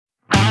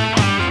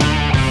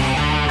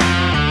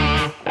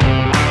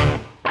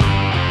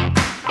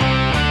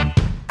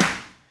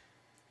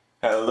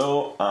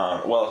Hello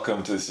and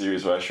welcome to the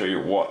series where I show you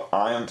what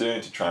I am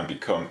doing to try and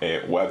become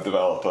a web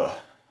developer.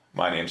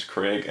 My name's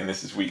Craig and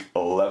this is week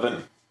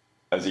 11.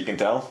 As you can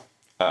tell,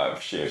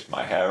 I've shaved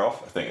my hair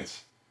off. I think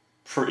it's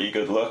a pretty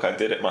good look. I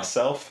did it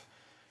myself.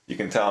 You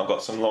can tell I've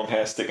got some long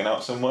hair sticking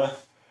out somewhere.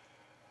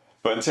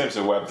 But in terms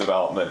of web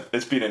development,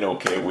 it's been an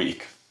okay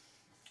week.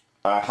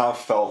 I have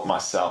felt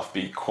myself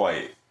be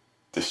quite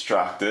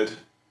distracted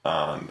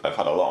and I've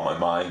had a lot on my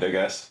mind, I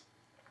guess.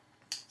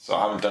 So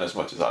I haven't done as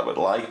much as I would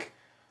like.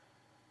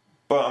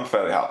 But I'm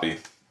fairly happy.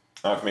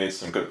 I've made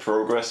some good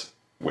progress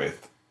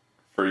with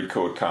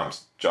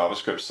FreeCodeCamp's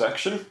JavaScript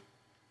section.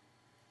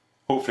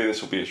 Hopefully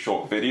this will be a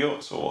short video,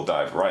 so we'll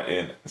dive right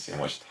in and see how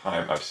much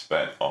time I've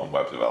spent on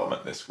web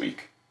development this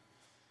week.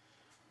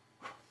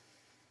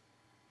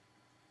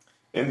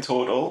 In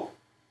total,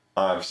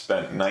 I've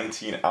spent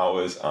 19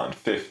 hours and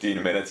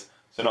 15 minutes,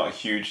 so not a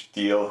huge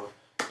deal,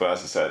 but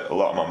as I said, a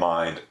lot on my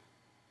mind,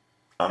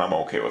 and I'm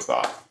okay with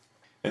that.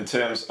 In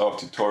terms of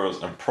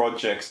tutorials and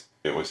projects,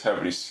 it was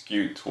heavily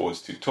skewed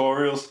towards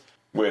tutorials,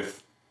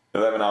 with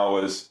 11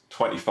 hours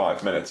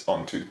 25 minutes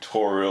on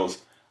tutorials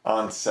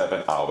and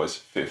 7 hours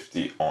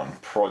 50 on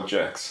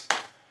projects.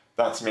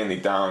 That's mainly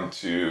down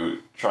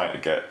to trying to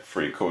get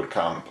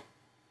FreeCodeCamp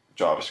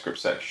JavaScript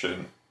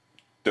section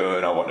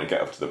done. I want to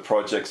get up to the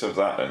projects of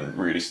that and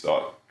really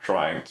start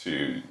trying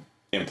to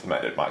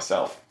implement it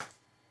myself.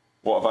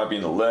 What have I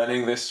been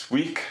learning this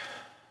week?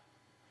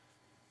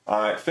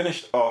 I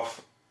finished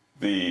off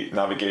the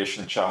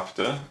navigation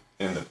chapter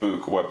in the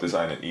book Web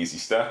Design in Easy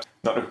Steps.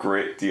 Not a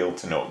great deal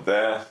to note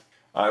there.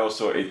 I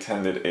also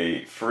attended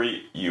a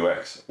free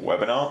UX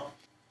webinar.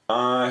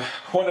 I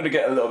wanted to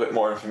get a little bit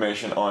more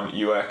information on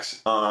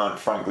UX, and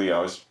frankly I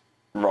was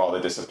rather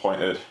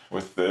disappointed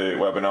with the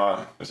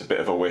webinar. It was a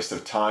bit of a waste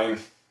of time.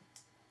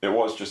 It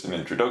was just an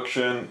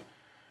introduction,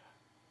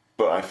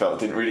 but I felt it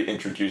didn't really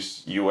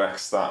introduce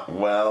UX that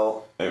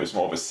well. It was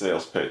more of a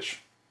sales pitch.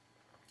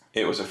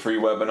 It was a free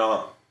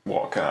webinar.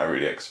 What can I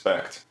really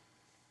expect?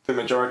 The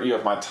majority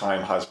of my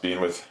time has been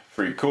with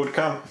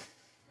FreeCodeCamp.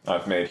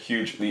 I've made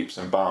huge leaps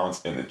and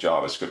bounds in the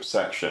JavaScript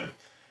section.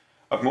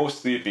 I've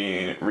mostly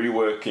been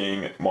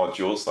reworking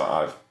modules that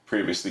I've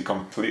previously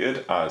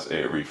completed as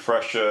a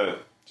refresher,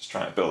 just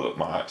trying to build up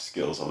my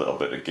skills a little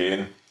bit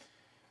again.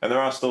 And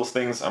there are still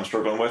things I'm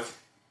struggling with.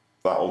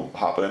 That will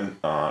happen,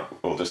 and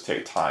it will just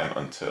take time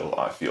until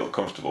I feel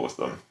comfortable with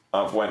them.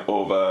 I've went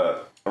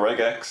over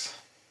regex,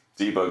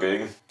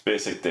 debugging,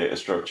 basic data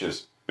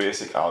structures,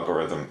 basic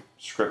algorithm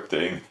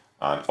scripting,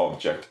 and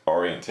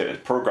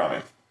object-oriented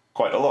programming.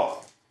 Quite a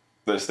lot.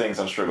 There's things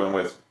I'm struggling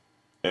with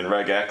in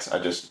regex. I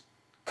just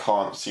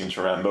can't seem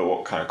to remember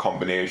what kind of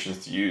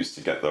combinations to use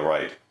to get the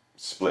right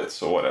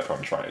splits or whatever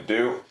I'm trying to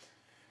do.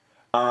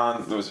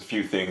 And there was a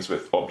few things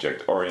with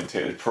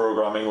object-oriented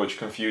programming which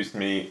confused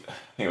me. I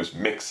think it was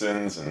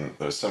mixins and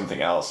there was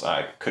something else.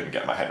 I couldn't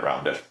get my head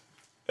around it.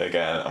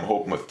 Again, I'm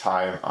hoping with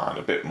time and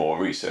a bit more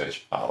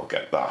research, I'll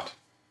get that.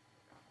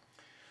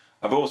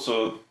 I've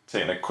also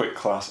taken a quick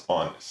class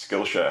on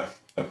SkillShare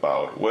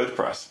about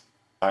WordPress.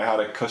 I had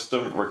a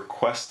custom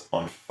request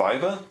on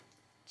Fiverr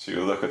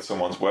to look at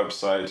someone's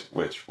website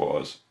which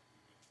was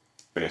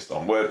based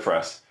on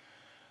WordPress.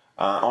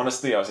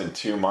 Honestly, I was in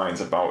two minds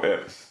about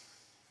it.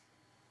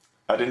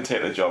 I didn't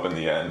take the job in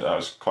the end. I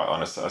was quite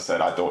honest. I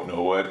said I don't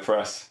know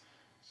WordPress,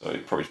 so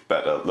you're probably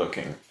better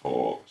looking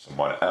for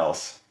someone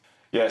else.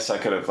 Yes, I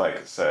could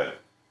have said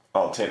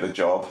I'll take the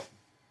job,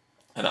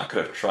 and I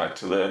could have tried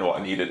to learn what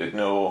I needed to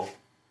know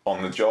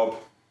on the job,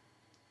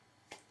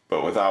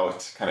 but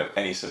without kind of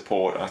any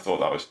support, I thought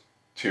that was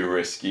too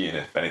risky, and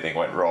if anything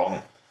went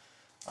wrong,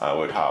 I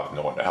would have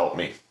no one to help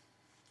me,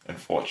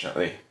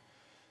 unfortunately.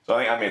 So I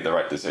think I made the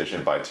right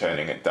decision by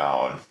turning it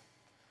down.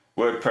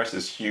 WordPress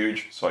is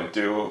huge, so I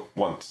do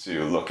want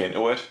to look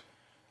into it.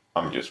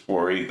 I'm just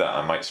worried that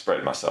I might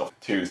spread myself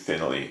too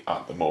thinly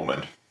at the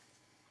moment.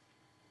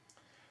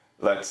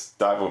 Let's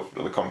dive over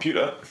to the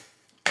computer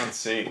and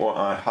see what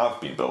I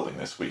have been building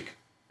this week.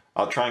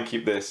 I'll try and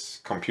keep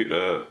this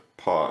computer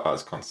part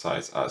as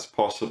concise as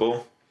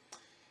possible.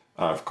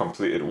 I've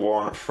completed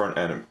one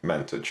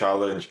FrontEndMentor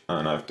challenge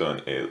and I've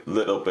done a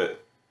little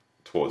bit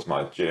towards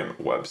my gym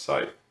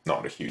website.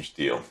 Not a huge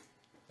deal.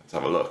 Let's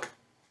have a look.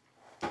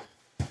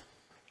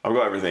 I've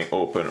got everything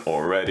open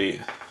already.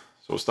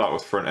 So we'll start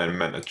with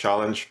FrontEndMentor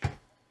challenge.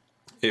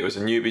 It was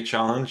a newbie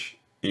challenge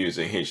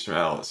using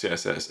HTML,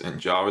 CSS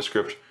and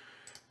JavaScript.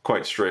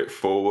 Quite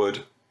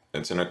straightforward.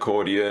 It's an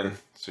accordion,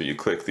 so you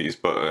click these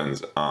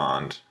buttons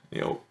and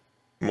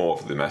more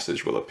of the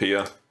message will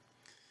appear,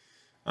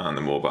 and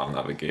the mobile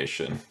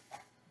navigation.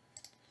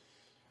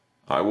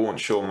 I won't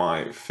show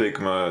my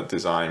Figma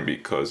design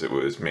because it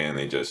was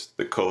mainly just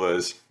the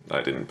colors.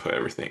 I didn't put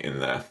everything in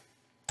there.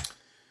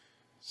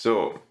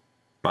 So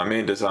my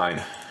main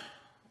design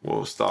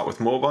will start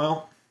with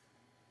mobile,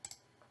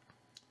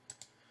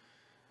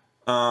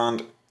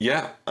 and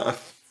yeah, I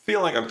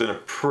feel like I've done a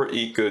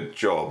pretty good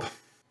job.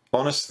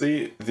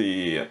 Honestly,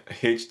 the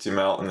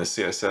HTML and the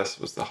CSS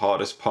was the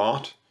hardest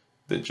part.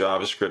 The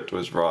JavaScript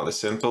was rather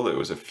simple. It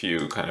was a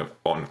few kind of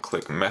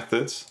on-click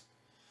methods.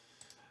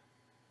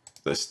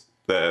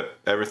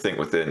 everything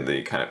within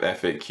the kind of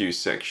FAQ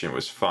section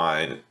was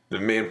fine. The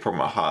main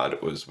problem I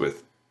had was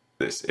with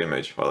this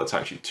image. Well, it's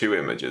actually two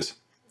images.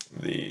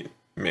 The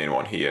main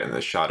one here and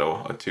the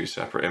shadow are two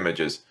separate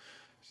images.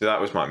 So that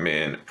was my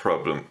main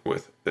problem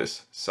with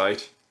this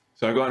site.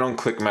 So I've got an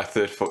on-click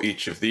method for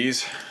each of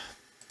these.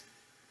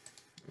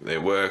 They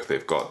work,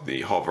 they've got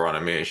the hover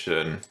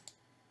animation,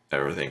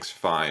 everything's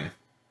fine.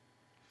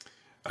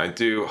 I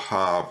do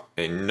have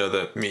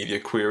another media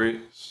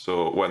query,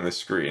 so when the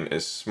screen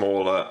is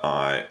smaller,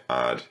 I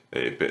add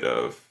a bit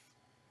of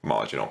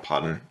marginal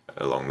padding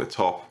along the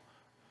top,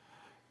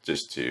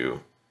 just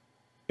to,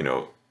 you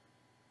know,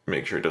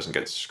 make sure it doesn't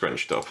get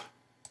scrunched up.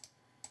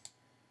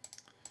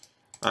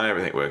 And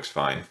everything works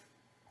fine.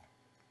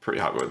 Pretty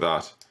happy with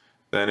that.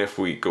 Then if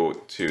we go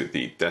to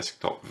the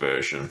desktop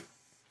version,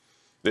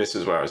 this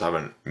is where I was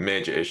having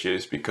major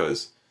issues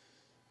because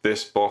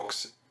this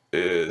box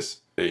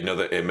is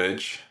another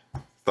image.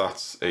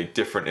 That's a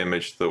different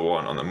image to the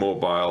one on the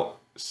mobile.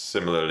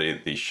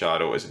 Similarly, the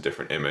shadow is a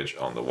different image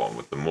on the one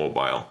with the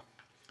mobile.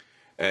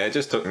 And it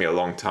just took me a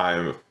long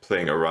time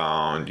playing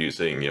around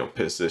using, you know,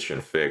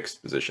 position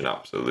fixed, position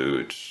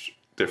absolute,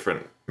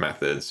 different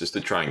methods just to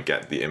try and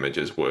get the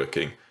images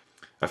working.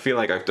 I feel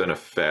like I've done a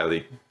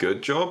fairly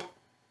good job.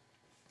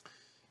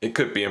 It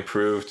could be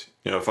improved.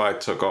 You know, if I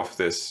took off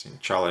this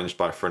challenge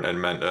by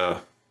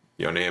FrontEndMentor,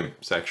 your name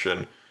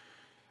section,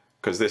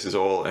 because this is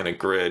all in a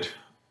grid,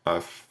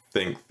 I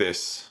think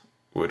this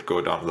would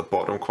go down to the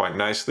bottom quite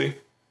nicely.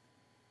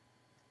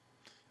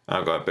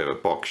 I've got a bit of a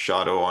box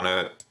shadow on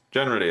it.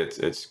 Generally,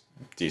 it's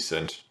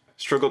decent.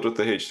 Struggled with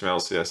the HTML,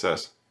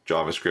 CSS,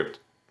 JavaScript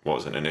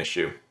wasn't an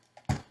issue.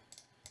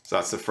 So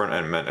that's the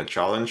FrontEndMentor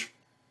challenge.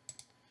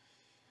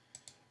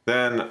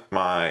 Then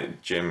my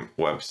gym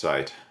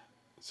website.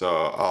 So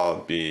I'll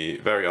be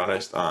very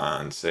honest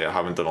and say I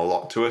haven't done a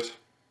lot to it.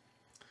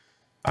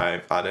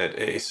 I've added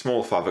a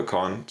small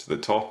favicon to the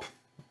top.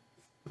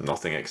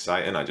 Nothing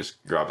exciting, I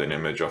just grabbed an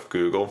image off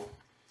Google.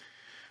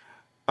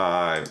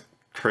 I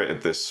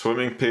created this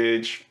swimming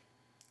page.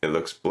 It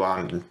looks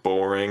bland and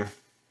boring.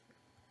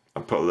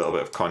 I put a little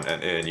bit of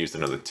content in, used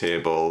another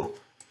table.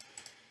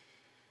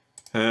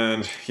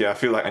 And yeah, I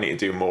feel like I need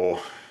to do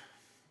more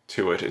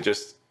to it.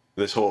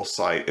 This whole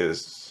site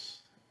is,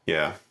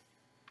 yeah,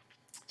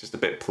 just a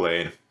bit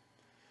plain.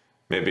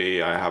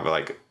 Maybe I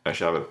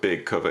should have a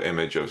big cover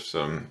image of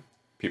some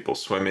people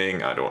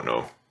swimming, I don't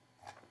know.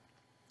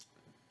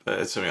 But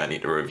it's something I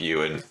need to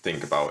review and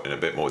think about in a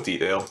bit more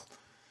detail.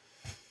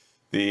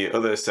 The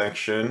other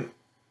section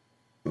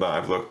that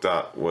I've looked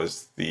at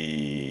was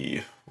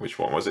which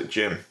one was it?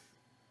 Gym.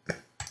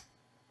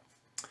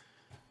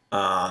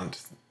 And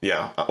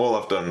yeah, all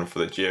I've done for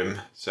the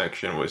gym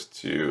section was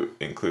to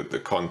include the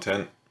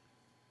content.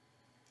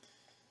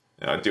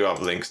 I do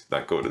have links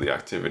that go to the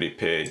activity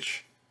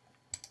page.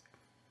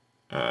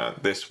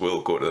 This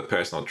will go to the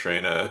personal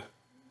trainer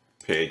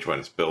page when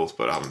it's built,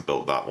 but I haven't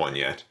built that one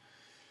yet.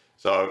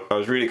 So I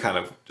was really kind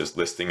of just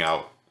listing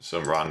out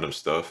some random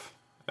stuff.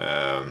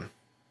 I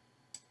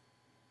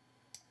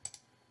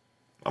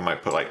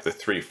might put like the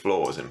 3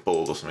 floors in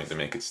bold or something to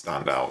make it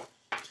stand out.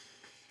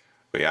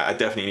 But yeah, I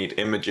definitely need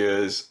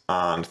images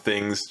and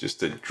things just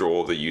to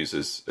draw the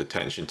user's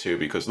attention to,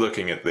 because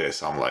looking at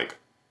this, I'm like,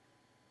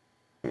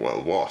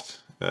 well, what?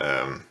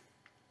 You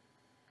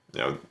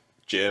know,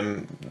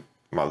 gym,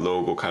 my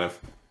logo kind of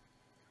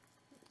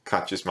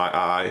catches my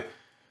eye,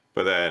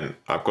 but then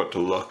I've got to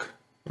look.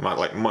 My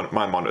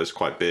monitor is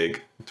quite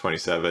big,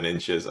 27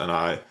 inches, and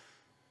I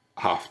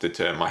have to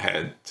turn my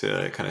head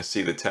to kind of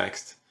see the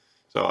text.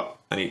 So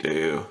I need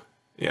to,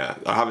 yeah,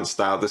 I haven't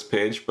styled this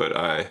page, but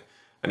I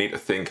need to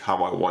think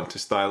how I want to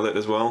style it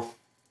as well.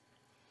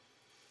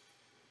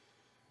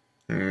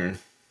 I'm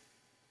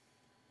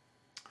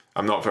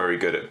not very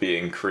good at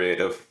being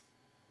creative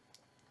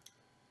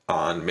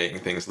and making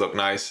things look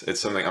nice. It's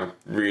something I'm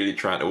really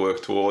trying to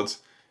work towards.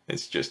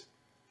 It's just,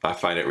 I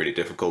find it really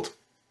difficult.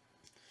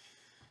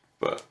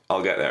 But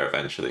I'll get there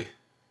eventually.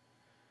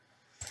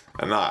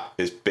 And that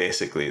is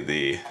basically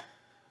the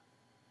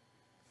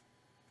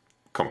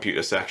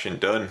computer section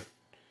done.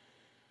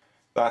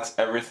 That's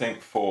everything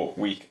for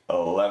week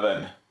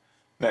 11.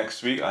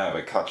 Next week I have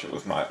a catch up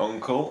with my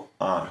uncle,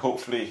 and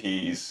hopefully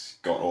he's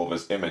got all of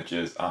his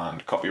images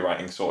and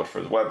copywriting sorted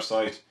for his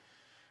website.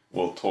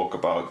 We'll talk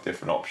about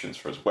different options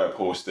for his web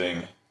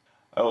hosting.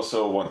 I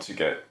also want to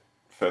get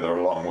further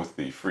along with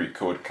the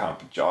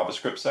FreeCodeCamp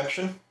JavaScript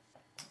section.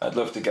 I'd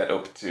love to get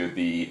up to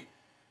the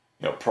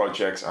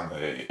projects and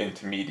the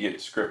intermediate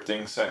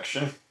scripting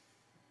section,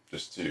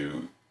 just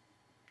to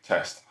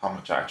test how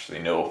much I actually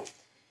know.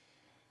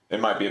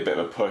 It might be a bit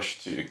of a push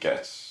to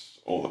get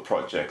all the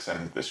projects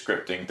and the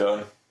scripting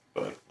done,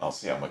 but I'll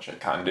see how much I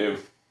can do.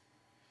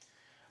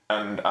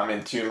 And I'm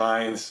in two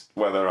minds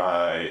whether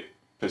I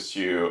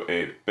pursue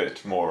a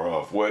bit more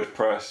of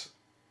WordPress,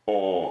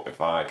 or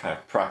if I kind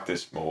of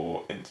practice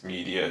more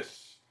intermediate,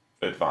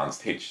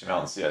 advanced HTML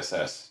and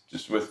CSS.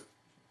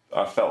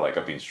 I felt like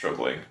I've been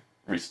struggling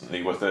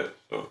recently with it,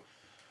 so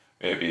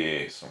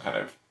maybe some kind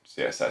of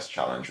CSS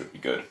challenge would be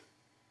good.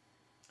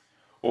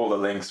 All the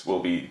links will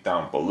be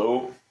down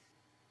below.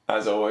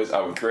 As always,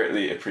 I would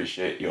greatly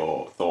appreciate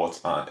your thoughts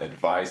and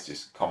advice.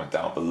 Just comment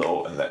down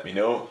below and let me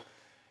know.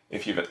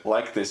 If you've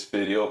liked this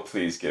video,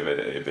 please give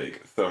it a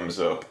big thumbs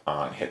up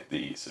and hit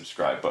the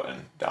subscribe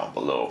button down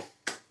below.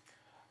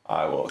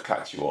 I will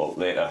catch you all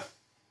later.